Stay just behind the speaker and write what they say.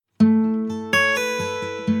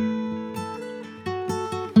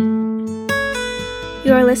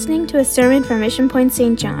You are listening to a sermon from Mission Point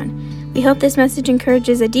St. John. We hope this message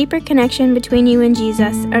encourages a deeper connection between you and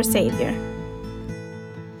Jesus, our Savior.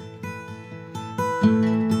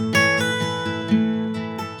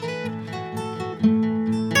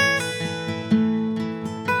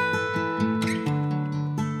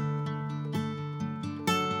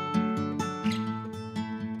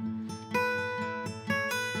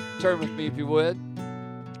 Turn with me, if you would,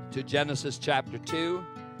 to Genesis chapter 2.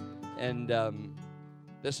 And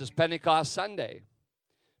this is Pentecost Sunday.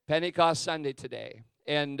 Pentecost Sunday today.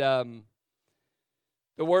 And the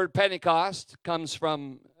word Pentecost comes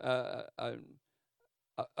from a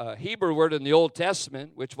Hebrew word in the Old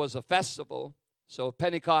Testament, which was a festival. So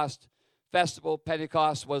Pentecost festival,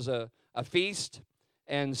 Pentecost was a feast.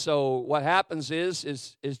 And so what happens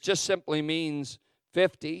is just simply means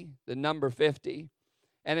 50, the number 50.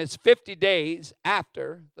 And it's 50 days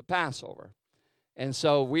after the Passover. And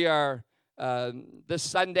so we are, this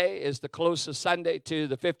Sunday is the closest Sunday to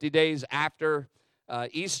the 50 days after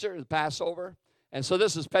Easter, the Passover. And so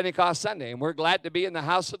this is Pentecost Sunday. And we're glad to be in the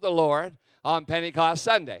house of the Lord on Pentecost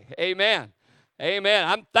Sunday. Amen. Amen.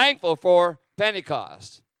 I'm thankful for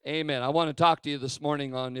Pentecost. Amen. I want to talk to you this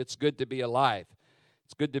morning on it's good to be alive.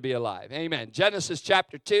 It's good to be alive. Amen. Genesis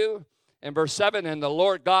chapter 2. In verse 7, and the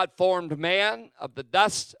Lord God formed man of the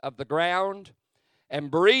dust of the ground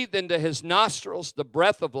and breathed into his nostrils the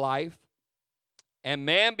breath of life, and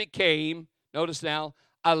man became, notice now,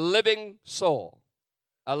 a living soul.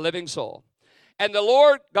 A living soul. And the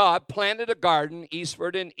Lord God planted a garden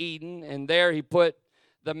eastward in Eden, and there he put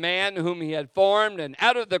the man whom he had formed, and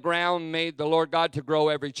out of the ground made the Lord God to grow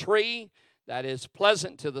every tree that is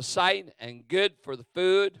pleasant to the sight and good for the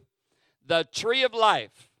food, the tree of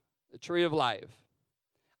life. The tree of life.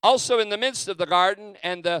 Also in the midst of the garden,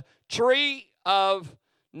 and the tree of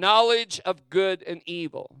knowledge of good and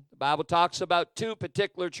evil. The Bible talks about two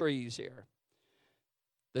particular trees here.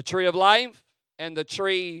 The tree of life and the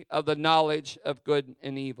tree of the knowledge of good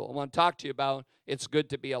and evil. I want to talk to you about it's good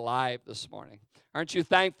to be alive this morning. Aren't you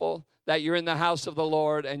thankful that you're in the house of the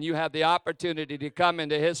Lord and you have the opportunity to come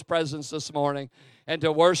into His presence this morning and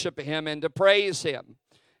to worship Him and to praise Him?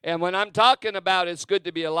 And when I'm talking about it's good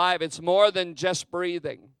to be alive, it's more than just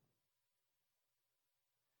breathing.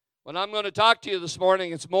 When I'm going to talk to you this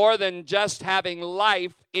morning, it's more than just having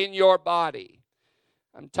life in your body.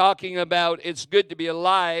 I'm talking about it's good to be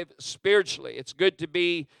alive spiritually. It's good to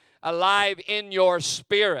be alive in your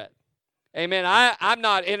spirit. Amen. I'm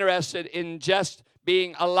not interested in just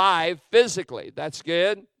being alive physically. That's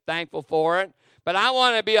good. Thankful for it. But I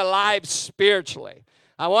want to be alive spiritually.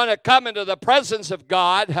 I want to come into the presence of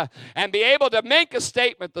God and be able to make a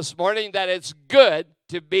statement this morning that it's good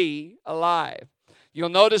to be alive. You'll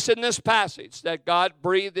notice in this passage that God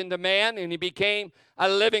breathed into man and he became a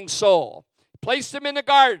living soul. Placed him in a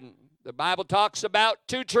garden. The Bible talks about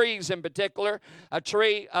two trees in particular, a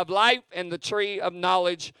tree of life and the tree of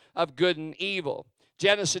knowledge of good and evil.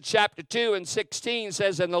 Genesis chapter 2 and 16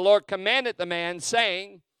 says, and the Lord commanded the man,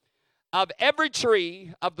 saying, of every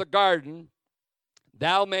tree of the garden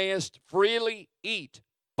thou mayest freely eat,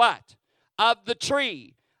 but of the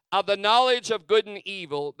tree of the knowledge of good and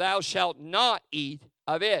evil thou shalt not eat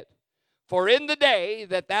of it. For in the day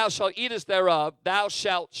that thou shalt eatest thereof, thou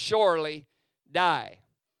shalt surely die.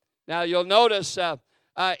 Now you'll notice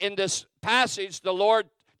in this passage the Lord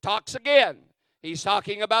talks again. He's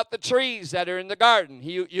talking about the trees that are in the garden.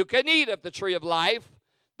 You can eat of the tree of life.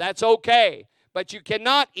 That's okay. But you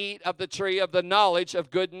cannot eat of the tree of the knowledge of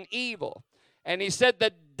good and evil. And he said,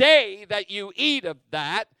 the day that you eat of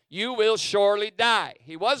that, you will surely die.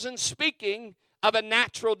 He wasn't speaking of a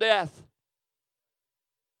natural death.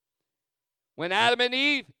 When Adam and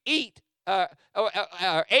Eve ate of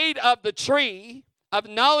the tree of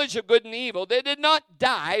knowledge of good and evil, they did not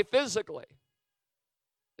die physically.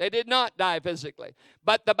 They did not die physically.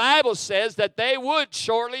 But the Bible says that they would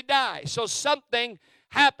surely die. So something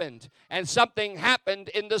happened, and something happened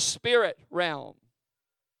in the spirit realm.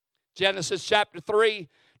 Genesis chapter 3,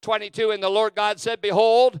 22, and the Lord God said,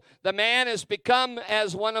 behold, the man is become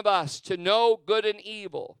as one of us, to know good and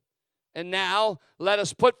evil. And now let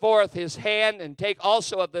us put forth his hand and take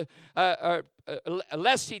also of the,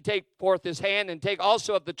 lest he take forth his hand and take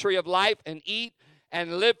also of the tree of life and eat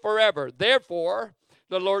and live forever. Therefore,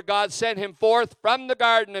 the Lord God sent him forth from the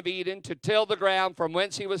Garden of Eden to till the ground from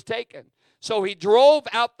whence he was taken. So he drove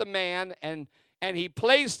out the man, and he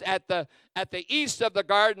placed at the east of the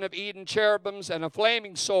Garden of Eden cherubims and a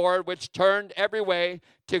flaming sword which turned every way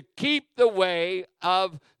to keep the way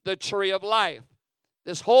of the tree of life.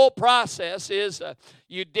 This whole process is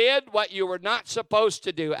you did what you were not supposed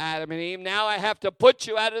to do, Adam and Eve. Now I have to put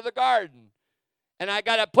you out of the garden. And I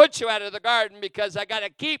got to put you out of the garden because I got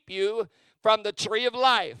to keep you from the tree of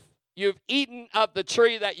life. You've eaten of the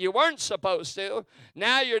tree that you weren't supposed to.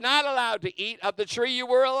 Now you're not allowed to eat of the tree you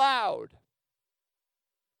were allowed.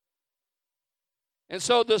 And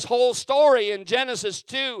so this whole story in Genesis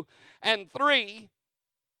 2 and 3,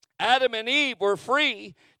 Adam and Eve were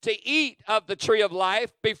free to eat of the tree of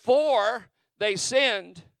life before they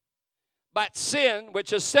sinned. But sin,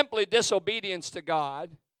 which is simply disobedience to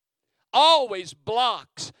God, always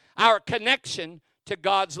blocks our connection to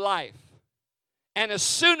God's life. And as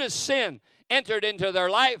soon as sin entered into their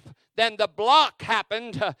life, then the block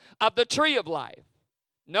happened of the tree of life.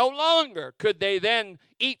 No longer could they then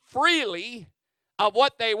eat freely of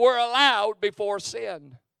what they were allowed before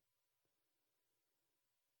sin.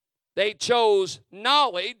 They chose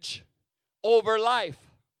knowledge over life.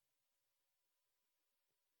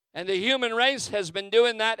 And the human race has been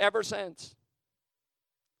doing that ever since.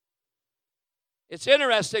 It's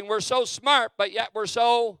interesting, we're so smart, but yet we're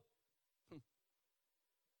so...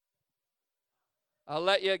 I'll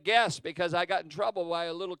let you guess because I got in trouble by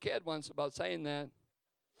a little kid once about saying that.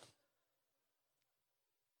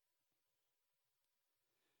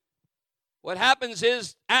 What happens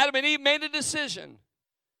is Adam and Eve made a decision.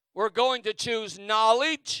 We're going to choose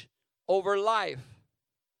knowledge over life.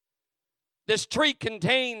 This tree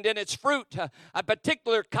contained in its fruit a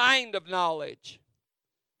particular kind of knowledge.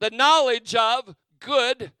 The knowledge of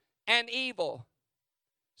good and evil.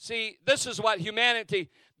 See, this is what humanity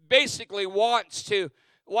basically wants to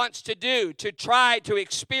do, to try to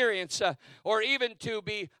experience or even to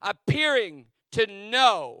be appearing to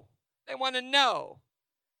know. They want to know.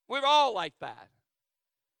 We're all like that.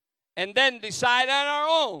 And then decide on our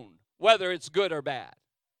own whether it's good or bad.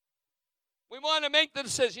 We want to make the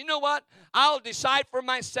decision. You know what? I'll decide for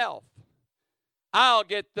myself. I'll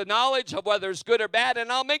get the knowledge of whether it's good or bad,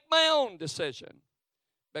 and I'll make my own decision.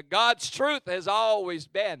 But God's truth has always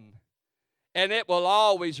been, and it will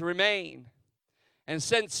always remain. And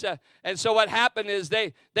so what happened is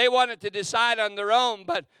they wanted to decide on their own,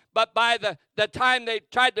 but by the time they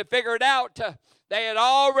tried to figure it out, they had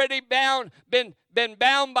already been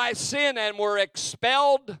bound by sin and were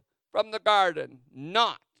expelled from the garden,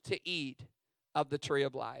 not to eat of the tree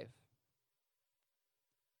of life.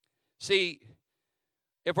 See,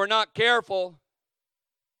 if we're not careful,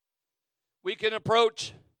 we can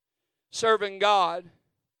approach serving God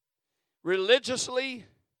religiously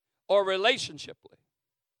or relationshiply.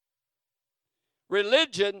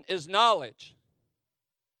 Religion is knowledge.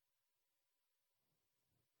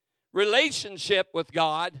 Relationship with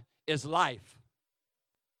God is life.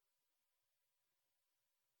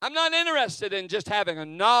 I'm not interested in just having a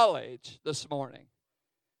knowledge this morning.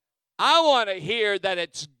 I want to hear that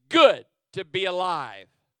it's good to be alive.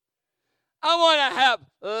 I want to have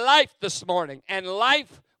life this morning, and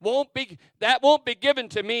life won't be given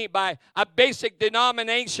to me by a basic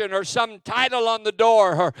denomination or some title on the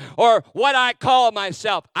door or what I call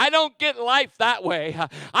myself. I don't get life that way.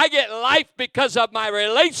 I get life because of my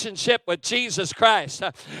relationship with Jesus Christ.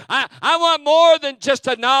 I want more than just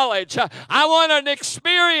a knowledge. I want an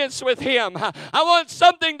experience with Him. I want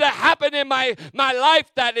something to happen in my life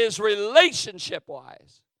that is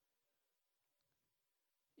relationship-wise.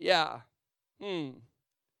 Yeah.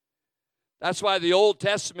 That's why the Old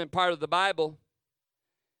Testament part of the Bible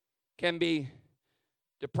can be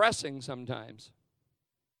depressing sometimes.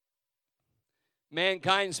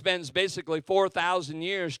 Mankind spends basically 4,000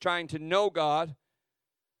 years trying to know God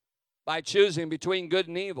by choosing between good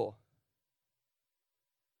and evil.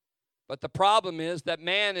 But the problem is that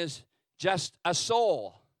man is just a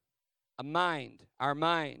soul, a mind, our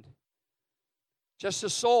mind. Just a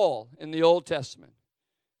soul in the Old Testament.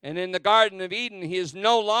 And in the Garden of Eden, he is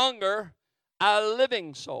no longer a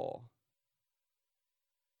living soul.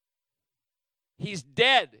 He's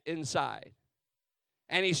dead inside.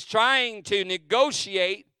 And he's trying to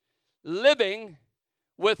negotiate living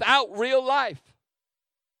without real life.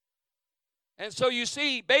 And so you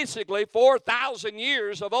see basically 4,000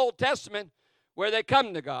 years of Old Testament where they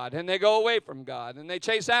come to God and they go away from God and they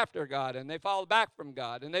chase after God and they fall back from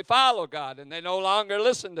God and they follow God and they no longer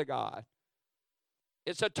listen to God.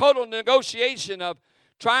 It's a total negotiation of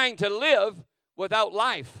trying to live without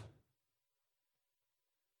life.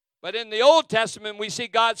 But in the Old Testament, we see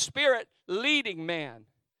God's Spirit leading man,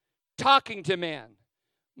 talking to man,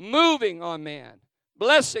 moving on man,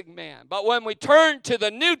 blessing man. But when we turn to the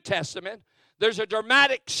New Testament, there's a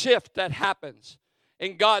dramatic shift that happens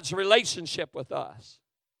in God's relationship with us.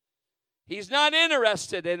 He's not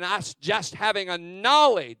interested in us just having a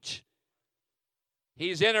knowledge.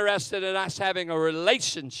 He's interested in us having a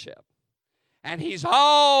relationship. And He's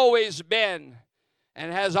always been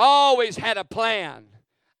and has always had a plan.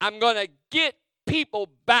 I'm going to get people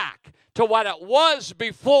back to what it was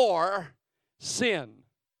before sin.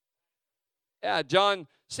 Yeah, John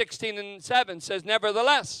 16:7 says,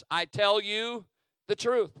 nevertheless, I tell you the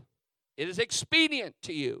truth. It is expedient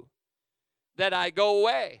to you that I go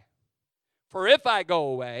away. For if I go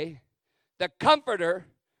away, the Comforter,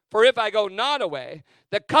 for if I go not away,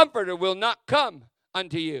 the Comforter will not come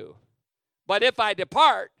unto you. But if I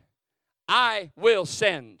depart, I will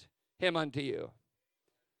send him unto you.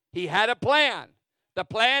 He had a plan. The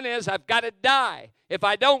plan is I've got to die. If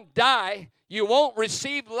I don't die, you won't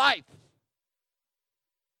receive life.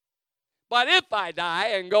 But if I die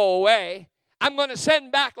and go away, I'm going to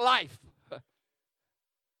send back life.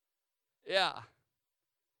 Yeah.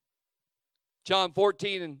 John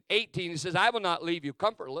 14:18, he says, I will not leave you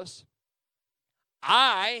comfortless.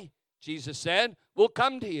 I, Jesus said, will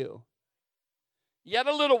come to you. Yet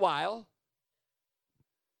a little while,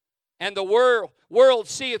 and the world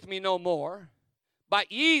seeth me no more,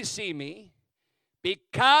 but ye see me,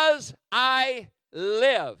 because I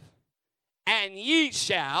live, and ye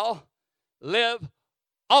shall live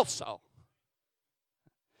also.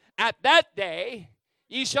 At that day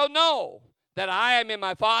ye shall know that I am in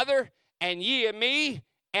my Father, and ye in me,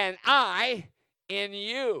 and I in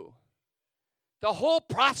you. The whole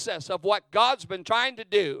process of what God's been trying to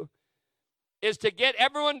do is to get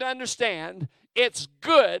everyone to understand it's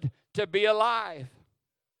good to be alive.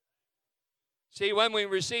 See, when we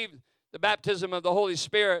receive the baptism of the Holy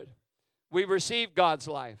Spirit, we receive God's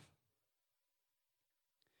life.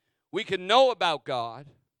 We can know about God,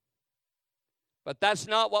 but that's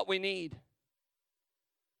not what we need.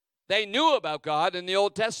 They knew about God in the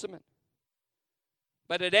Old Testament,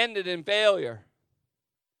 but it ended in failure.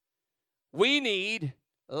 We need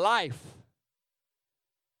life.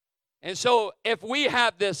 And so if we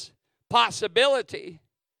have this possibility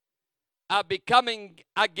of becoming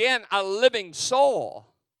again a living soul,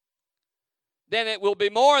 then it will be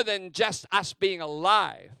more than just us being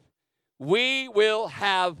alive. We will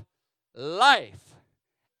have life,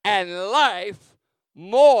 and life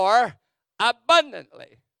more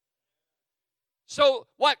abundantly. So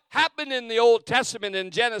what happened in the Old Testament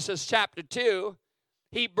in Genesis chapter 2,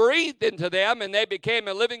 he breathed into them and they became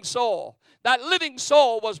a living soul. That living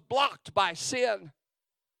soul was blocked by sin.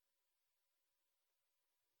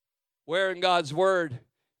 Where in God's word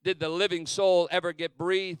did the living soul ever get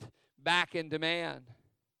breathed back into man?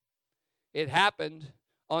 It happened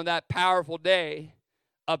on that powerful day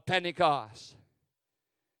of Pentecost.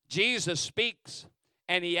 Jesus speaks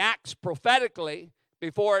and he acts prophetically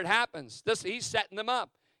before it happens. He's setting them up.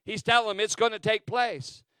 He's telling them it's going to take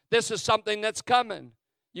place. This is something that's coming.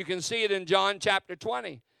 You can see it in John chapter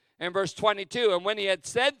 20 and verse 22. And when he had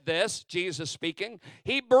said this, Jesus speaking,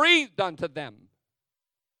 he breathed unto them.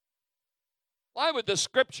 Why would the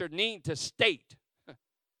scripture need to state?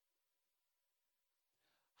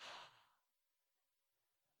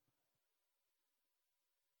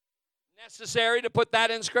 Necessary to put that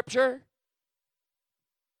in scripture?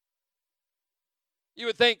 You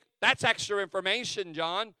would think, that's extra information,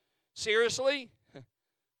 John. Seriously?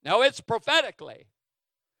 No, it's prophetically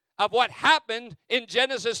of what happened in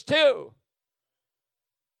Genesis 2.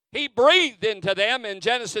 He breathed into them in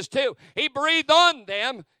Genesis 2. He breathed on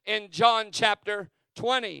them in John chapter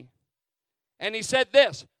 20. And he said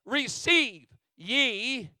this, receive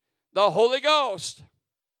ye the Holy Ghost.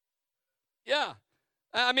 Yeah.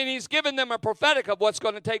 I mean, he's given them a prophetic of what's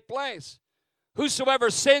going to take place. Whosoever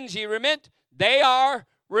sins ye remit, they are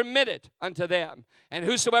remitted unto them. And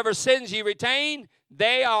whosoever sins ye retain,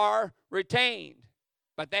 they are retained.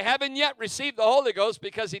 But they haven't yet received the Holy Ghost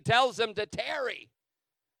because he tells them to tarry.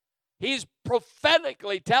 He's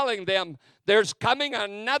prophetically telling them there's coming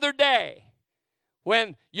another day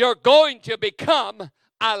when you're going to become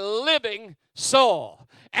a living soul.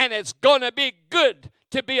 And it's going to be good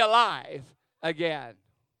to be alive again.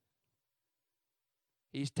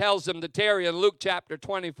 He tells them to tarry in Luke chapter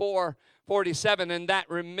 24:47, and that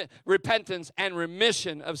repentance and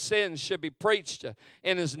remission of sins should be preached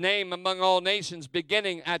in his name among all nations,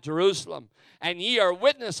 beginning at Jerusalem. And ye are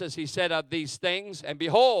witnesses, he said, of these things. And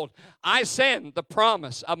behold, I send the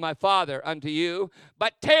promise of my Father unto you.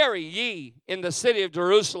 But tarry ye in the city of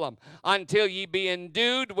Jerusalem until ye be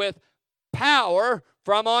endued with power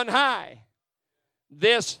from on high.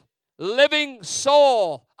 This living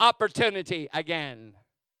soul opportunity again.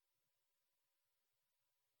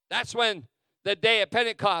 That's when the day of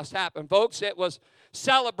Pentecost happened, folks. It was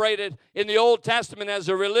celebrated in the Old Testament as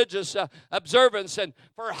a religious observance and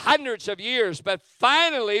for hundreds of years, but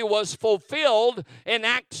finally was fulfilled in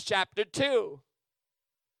Acts chapter 2.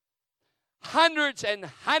 hundreds and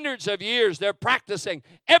hundreds of years they're practicing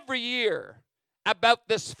every year about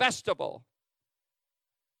this festival.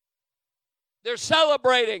 They're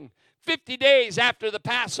celebrating 50 days after the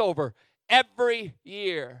Passover every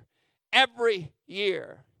year. Every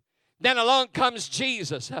year. Then along comes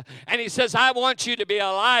Jesus, and he says, I want you to be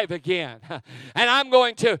alive again. And I'm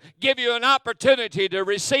going to give you an opportunity to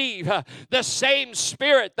receive the same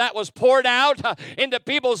Spirit that was poured out into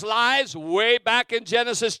people's lives way back in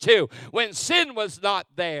Genesis 2 when sin was not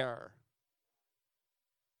there.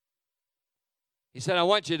 He said, I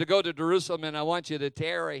want you to go to Jerusalem and I want you to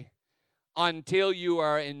tarry until you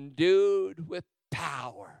are endued with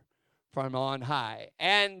power from on high.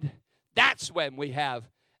 And that's when we have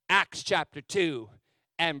Acts chapter 2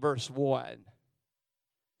 and verse 1.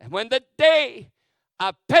 And when the day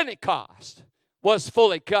of Pentecost was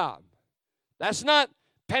fully come. That's not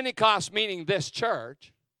Pentecost meaning this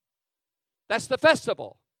church. That's the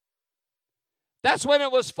festival. That's when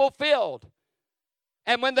it was fulfilled.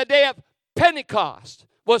 And when the day of Pentecost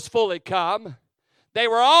was fully come, they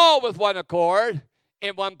were all with one accord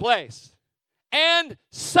in one place. And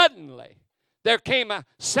suddenly there came a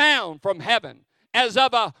sound from heaven as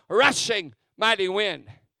of a rushing mighty wind.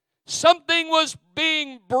 Something was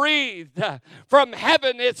being breathed from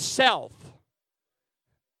heaven itself.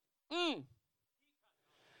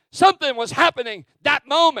 Something was happening that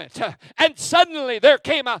moment. And suddenly there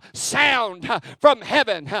came a sound from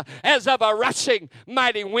heaven as of a rushing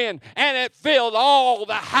mighty wind. And it filled all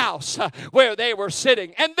the house where they were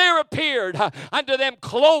sitting. And there appeared unto them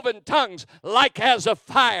cloven tongues like as of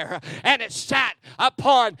fire. And it sat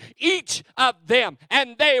upon each of them.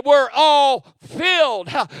 And they were all filled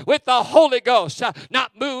with the Holy Ghost.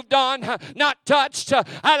 Not moved on, not touched,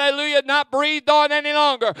 hallelujah, not breathed on any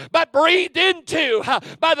longer, but breathed into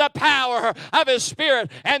by the power of His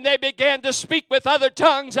Spirit. And they began to speak with other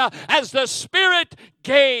tongues as the Spirit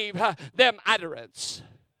gave them utterance.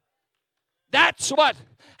 That's what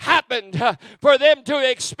happened for them to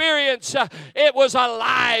experience. It was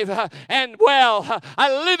alive and well,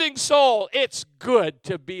 a living soul. It's good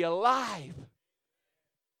to be alive.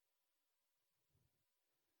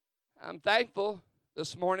 I'm thankful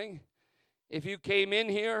this morning if you came in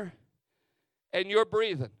here and you're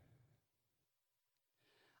breathing.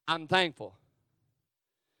 I'm thankful.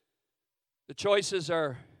 The choices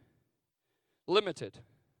are limited.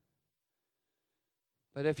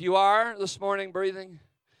 But if you are this morning breathing,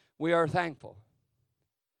 we are thankful.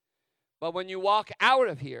 But when you walk out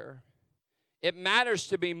of here, it matters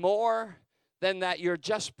to be more than that you're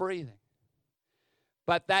just breathing,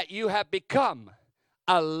 but that you have become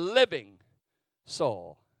a living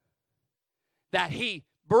soul. That He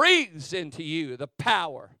breathes into you the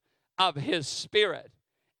power of His Spirit,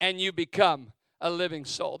 and you become a living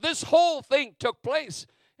soul. This whole thing took place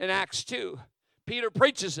in Acts 2. Peter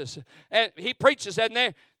preaches this, and he preaches,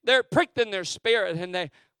 and they're pricked in their spirit, and they,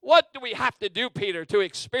 what do we have to do, Peter, to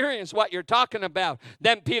experience what you're talking about?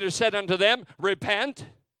 Then Peter said unto them, repent.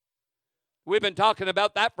 We've been talking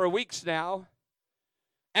about that for weeks now.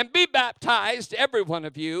 And be baptized, every one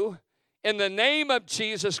of you, in the name of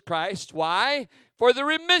Jesus Christ. Why? For the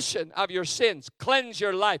remission of your sins. Cleanse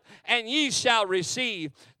your life, and ye shall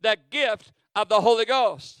receive the gift of the Holy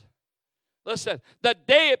Ghost. Listen, the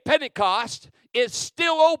day of Pentecost is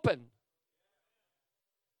still open.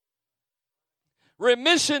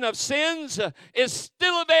 Remission of sins is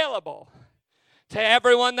still available. To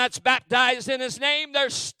everyone that's baptized in His name, they're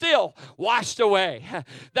still washed away.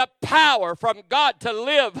 The power from God to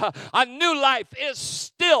live a new life is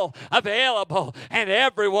still available, and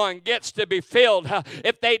everyone gets to be filled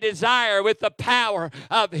if they desire with the power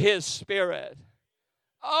of His Spirit.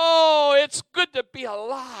 Oh, it's good to be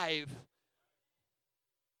alive.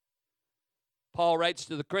 Paul writes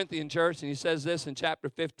to the Corinthian church, and he says this in chapter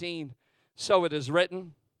 15, so it is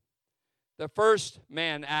written, the first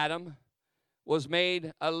man, Adam, was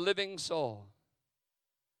made a living soul.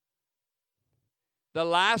 The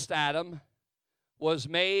last Adam was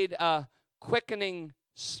made a quickening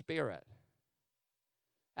spirit.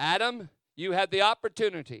 Adam, you had the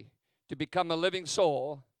opportunity to become a living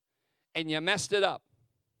soul, and you messed it up.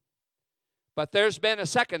 But there's been a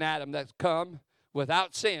second Adam that's come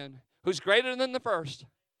without sin, who's greater than the first.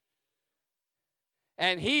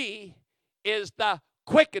 And He is the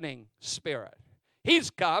quickening spirit. He's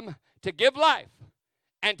come to give life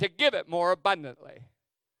and to give it more abundantly.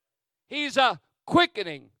 He's a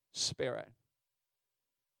quickening spirit.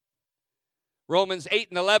 Romans 8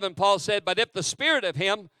 and 11, Paul said, but if the Spirit of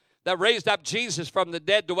Him that raised up Jesus from the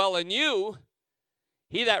dead dwell in you,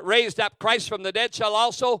 He that raised up Christ from the dead shall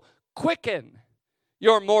also quicken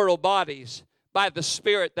your mortal bodies by the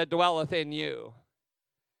Spirit that dwelleth in you.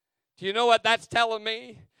 Do you know what that's telling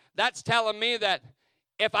me? That's telling me that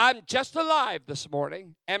if I'm just alive this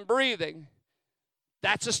morning and breathing,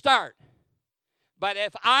 that's a start. But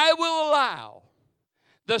if I will allow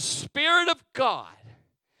the Spirit of God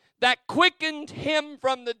that quickened him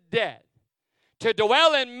from the dead to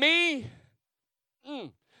dwell in me,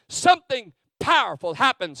 something powerful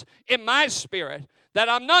happens in my spirit that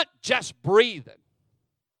I'm not just breathing.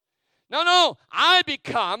 No, I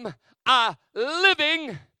become a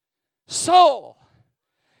living soul.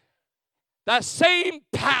 The same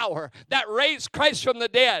power that raised Christ from the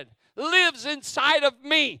dead lives inside of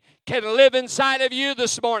me, can live inside of you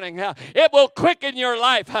this morning. It will quicken your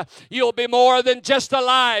life. You'll be more than just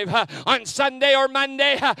alive on Sunday or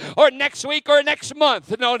Monday or next week or next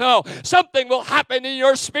month. No. Something will happen in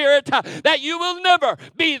your spirit that you will never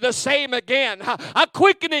be the same again. A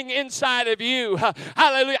quickening inside of you.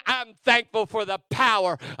 Hallelujah. I'm thankful for the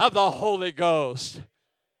power of the Holy Ghost.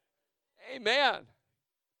 Amen.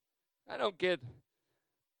 I don't get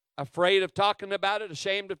afraid of talking about it,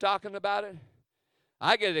 ashamed of talking about it.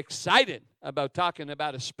 I get excited about talking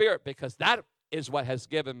about a spirit because that is what has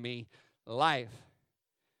given me life.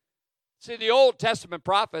 See, the Old Testament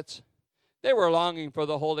prophets, they were longing for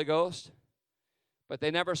the Holy Ghost, but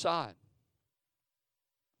they never saw it.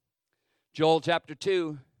 Joel chapter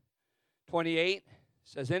 2, 28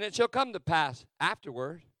 says, "And it shall come to pass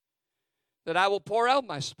afterward that I will pour out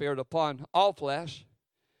my Spirit upon all flesh,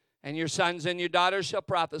 and your sons and your daughters shall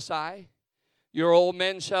prophesy. Your old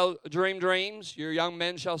men shall dream dreams. Your young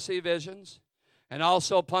men shall see visions. And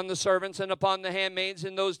also upon the servants and upon the handmaids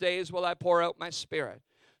in those days will I pour out my Spirit."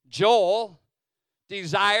 Joel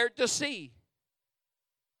desired to see.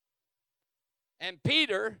 And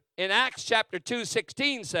Peter in Acts chapter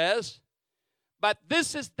 2:16 says, "But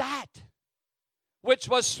this is that which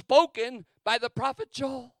was spoken by the prophet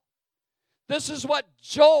Joel." This is what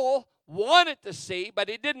Joel wanted to see, but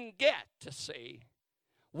he didn't get to see.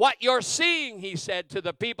 What you're seeing, he said to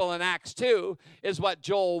the people in Acts 2, is what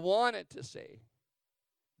Joel wanted to see.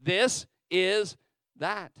 This is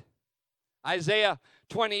that. Isaiah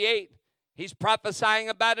 28, he's prophesying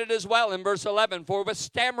about it as well in verse 11. "For with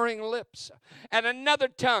stammering lips and another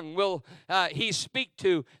tongue will he speak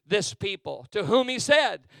to this people, to whom he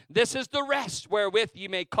said, this is the rest wherewith ye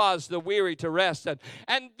may cause the weary to rest,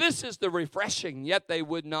 and this is the refreshing, yet they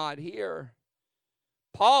would not hear."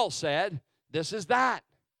 Paul said, this is that.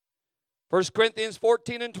 1 Corinthians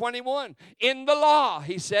 14 and 21. "In the law,"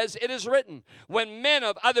 he says, "it is written, when men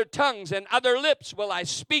of other tongues and other lips will I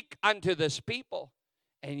speak unto this people.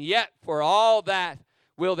 And yet for all that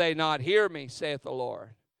will they not hear me, saith the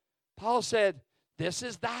Lord." Paul said, this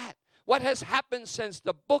is that. What has happened since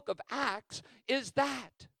the book of Acts is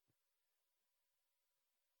that.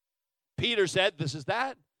 Peter said, this is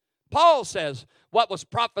that. Paul says, what was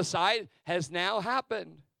prophesied has now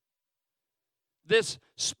happened. This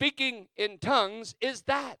speaking in tongues is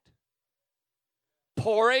that.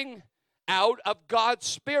 Pouring out of God's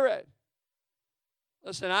Spirit.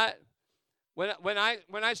 Listen, when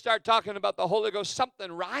I start talking about the Holy Ghost,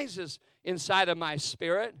 something rises inside of my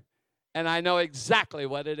spirit, and I know exactly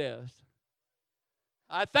what it is.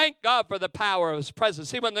 I thank God for the power of His presence.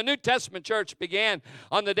 See, when the New Testament church began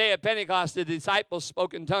on the day of Pentecost, the disciples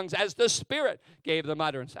spoke in tongues as the Spirit gave them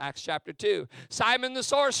utterance. Acts chapter 2. Simon the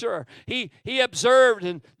sorcerer, he observed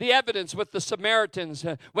the evidence with the Samaritans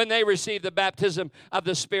when they received the baptism of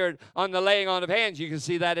the Spirit on the laying on of hands. You can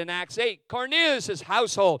see that in Acts 8. Cornelius'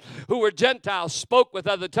 household, who were Gentiles, spoke with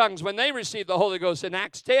other tongues when they received the Holy Ghost in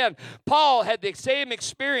Acts 10. Paul had the same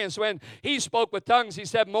experience when he spoke with tongues. He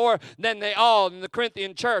said more than they all in the Corinthian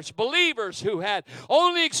church. Believers who had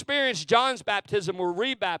only experienced John's baptism were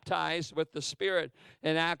rebaptized with the Spirit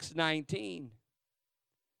in Acts 19.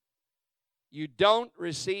 You don't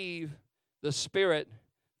receive the Spirit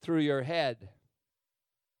through your head.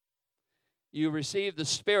 You receive the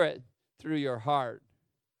Spirit through your heart.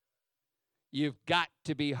 You've got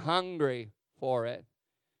to be hungry for it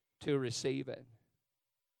to receive it.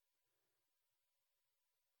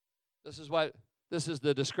 This is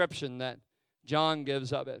the description that John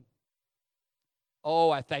gives of it.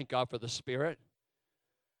 Oh, I thank God for the Spirit.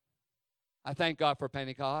 I thank God for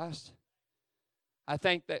Pentecost. I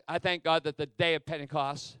thank God that the day of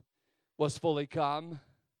Pentecost was fully come.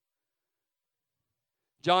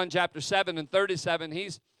 John chapter 7 and 37,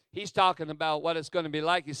 he's talking about what it's going to be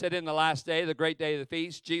like. He said, in the last day, the great day of the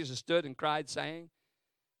feast, Jesus stood and cried, saying,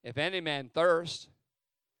 if any man thirst,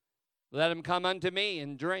 let him come unto me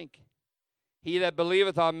and drink. He that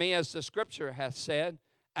believeth on me, as the Scripture hath said,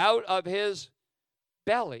 out of his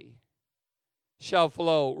belly shall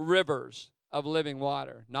flow rivers of living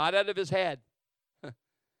water. Not out of his head,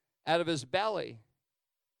 out of his belly.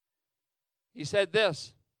 He said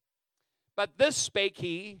this, but this spake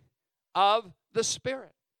he of the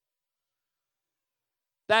Spirit,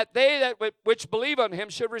 that they that which believe on him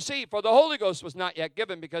should receive. For the Holy Ghost was not yet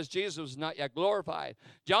given, because Jesus was not yet glorified.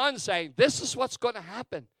 John's saying, this is what's going to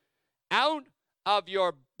happen. Out of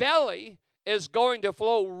your belly is going to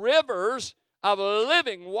flow rivers of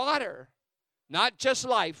living water, not just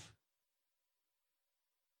life.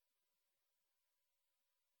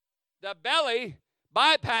 The belly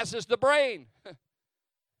bypasses the brain.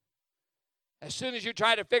 As soon as you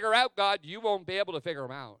try to figure out God, you won't be able to figure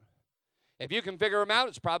him out. If you can figure him out,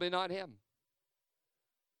 it's probably not him.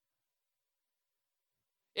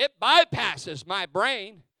 It bypasses my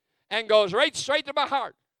brain and goes right straight to my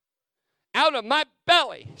heart. Out of my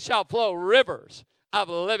belly shall flow rivers of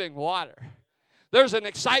living water. There's an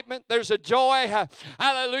excitement. There's a joy.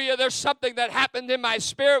 Hallelujah. There's something that happened in my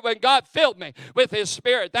spirit when God filled me with his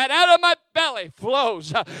Spirit. That out of my belly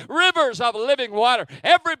flows rivers of living water.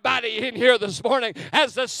 Everybody in here this morning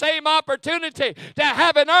has the same opportunity to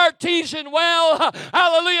have an artesian well,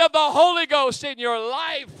 hallelujah, of the Holy Ghost in your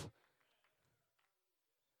life.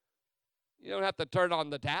 You don't have to turn on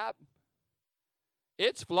the tap.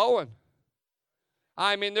 It's flowing.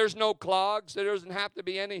 I mean, there's no clogs. There doesn't have to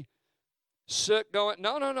be any soot going.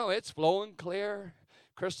 No. It's flowing clear,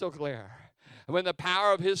 crystal clear. And when the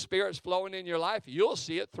power of his Spirit's flowing in your life, you'll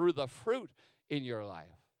see it through the fruit in your life.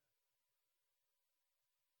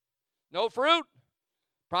 No fruit,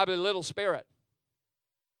 probably little Spirit.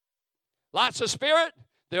 Lots of Spirit,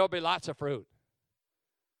 there'll be lots of fruit.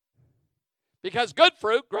 Because good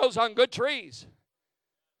fruit grows on good trees.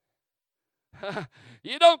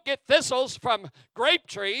 You don't get thistles from grape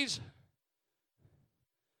trees.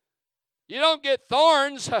 You don't get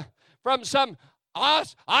thorns from some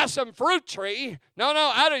awesome fruit tree. No,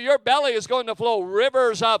 out of your belly is going to flow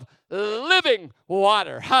rivers of living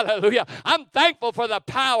water. Hallelujah. I'm thankful for the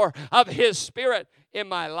power of his Spirit in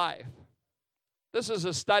my life. This is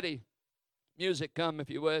a study. Music, come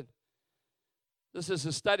if you would. This is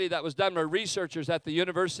a study that was done by researchers at the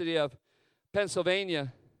University of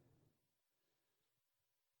Pennsylvania.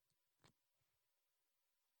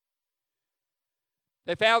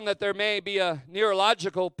 They found that there may be a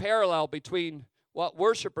neurological parallel between what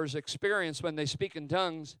worshipers experience when they speak in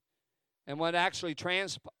tongues and what actually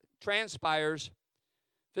transpires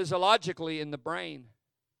physiologically in the brain.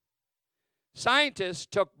 Scientists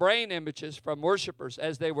took brain images from worshipers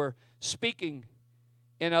as they were speaking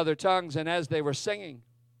in other tongues and as they were singing.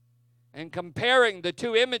 And comparing the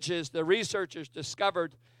two images, the researchers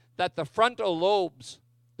discovered that the frontal lobes,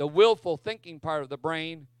 the willful thinking part of the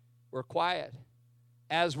brain, were quiet,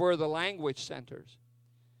 as were the language centers.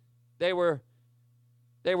 They were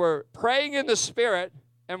praying in the Spirit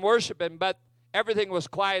and worshiping, but everything was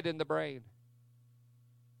quiet in the brain.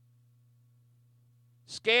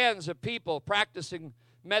 Scans of people practicing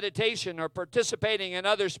meditation or participating in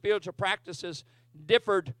other spiritual practices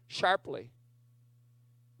differed sharply.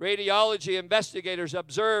 Radiology investigators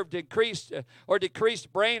observed increased or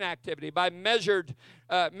decreased brain activity by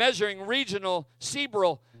measuring regional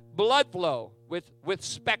cerebral blood flow with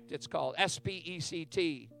SPECT, it's called,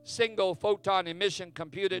 S-P-E-C-T, single photon emission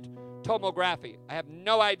computed tomography. I have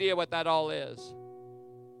no idea what that all is.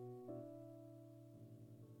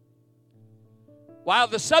 While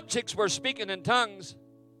the subjects were speaking in tongues,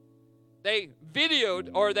 they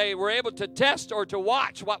videoed or they were able to test or to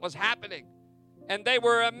watch what was happening. And they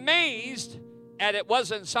were amazed at it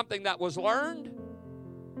wasn't something that was learned.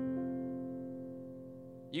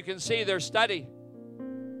 You can see their study.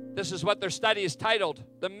 This is what their study is titled,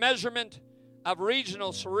 The Measurement of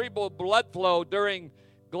Regional Cerebral Blood Flow During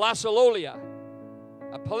Glossolalia,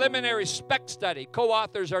 a preliminary SPECT study.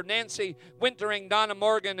 Co-authors are Nancy Wintering, Donna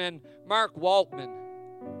Morgan, and Mark Waltman.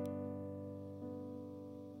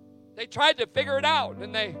 They tried to figure it out,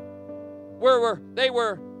 and they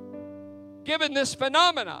were given this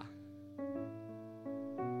phenomena.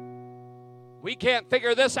 We can't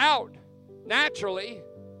figure this out naturally,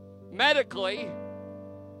 medically,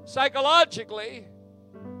 psychologically.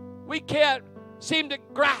 We can't seem to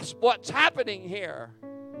grasp what's happening here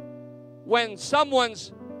when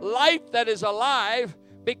someone's life that is alive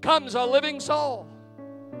becomes a living soul.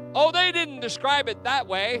 Oh, they didn't describe it that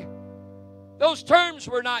way. Those terms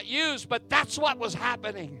were not used, but that's what was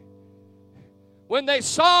happening. When they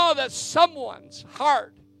saw that someone's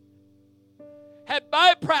heart had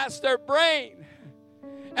bypassed their brain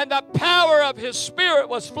and the power of His Spirit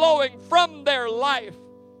was flowing from their life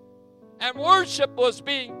and worship was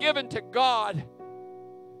being given to God,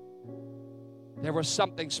 There was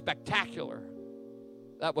something spectacular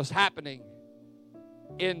that was happening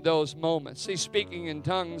in those moments. See, speaking in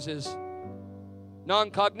tongues is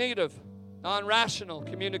non-cognitive, non-rational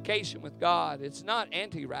communication with God. It's not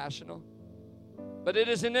anti-rational, but it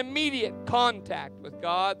is an immediate contact with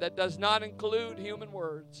God that does not include human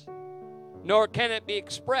words, nor can it be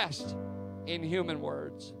expressed in human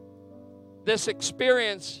words. This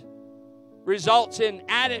experience results in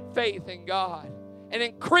added faith in God and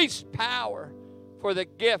increased power for the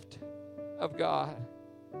gift of God.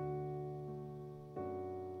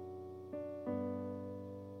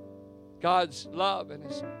 God's love and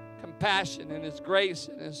His compassion and His grace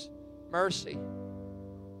and His mercy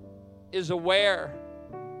is aware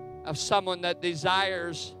of someone that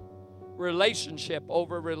desires relationship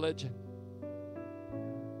over religion,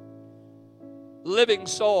 living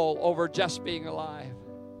soul over just being alive.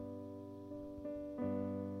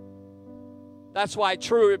 That's why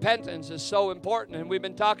true repentance is so important, and we've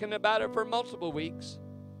been talking about it for multiple weeks.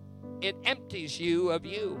 It empties you of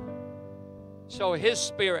you, so His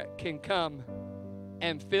Spirit can come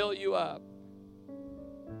and fill you up.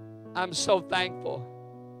 I'm so thankful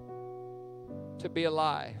to be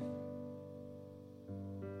alive.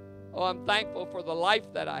 Oh, I'm thankful for the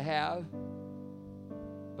life that I have,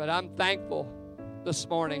 but I'm thankful this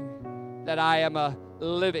morning that I am a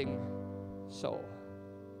living soul.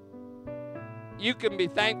 You can be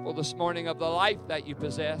thankful this morning of the life that you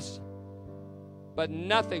possess, but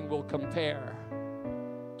nothing will compare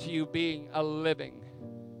to you being a living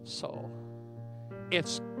soul.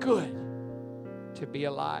 It's good to be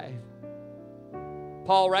alive.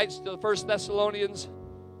 Paul writes to the 1 Thessalonians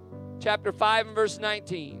chapter 5 and verse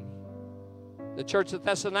 19. The church of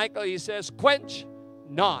Thessalonica, he says, quench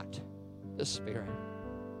not the Spirit.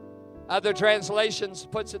 Other translations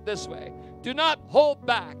puts it this way: do not hold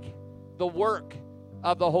back the work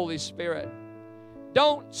of the Holy Spirit.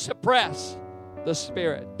 Don't suppress the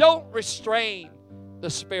Spirit. Don't restrain the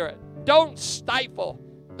Spirit. Don't stifle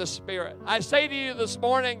the Spirit. I say to you this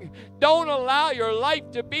morning, don't allow your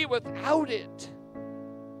life to be without it.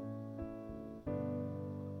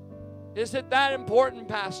 Is it that important,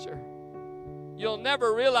 Pastor? You'll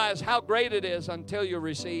never realize how great it is until you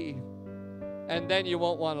receive, and then you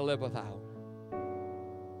won't want to live without.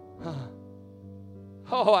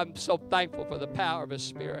 Oh, I'm so thankful for the power of His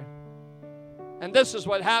Spirit. And this is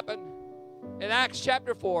what happened in Acts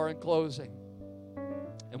chapter 4 in closing.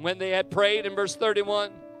 And when they had prayed, in verse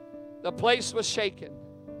 31, the place was shaken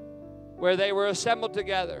where they were assembled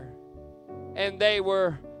together, and they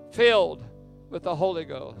were filled with the Holy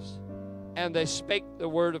Ghost, and they spake the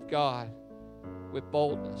word of God with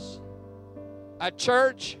boldness. A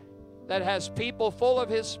church that has people full of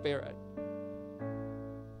His Spirit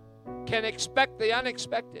can expect the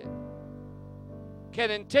unexpected,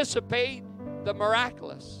 can anticipate the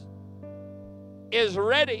miraculous, is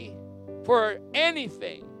ready for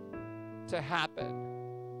anything to happen.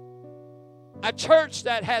 A church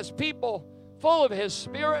that has people full of His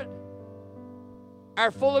Spirit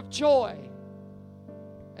are full of joy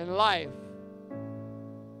and life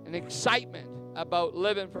and excitement about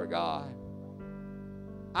living for God.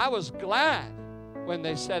 I was glad when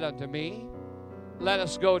they said unto me, let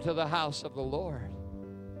us go to the house of the Lord.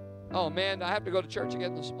 Oh man, do I have to go to church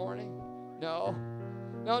again this morning? No,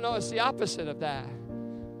 it's the opposite of that.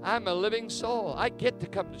 I'm a living soul. I get to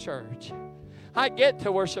come to church. I get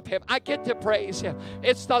to worship Him. I get to praise Him.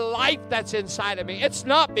 It's the life that's inside of me. It's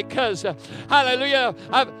not because, hallelujah,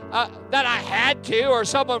 that I had to or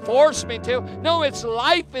someone forced me to. No, it's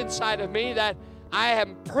life inside of me that I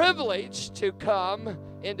am privileged to come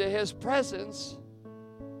into His presence,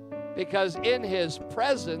 because in His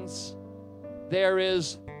presence there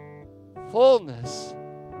is fullness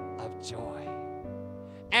of joy.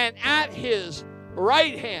 And at His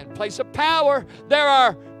right hand, place of power, there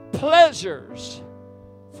are pleasures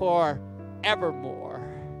for evermore.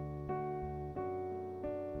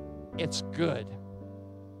 It's good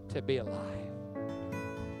to be alive.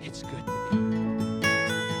 It's good to be alive.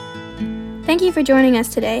 Thank you for joining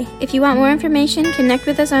us today. If you want more information, connect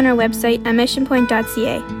with us on our website at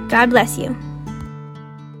missionpoint.ca. God bless you.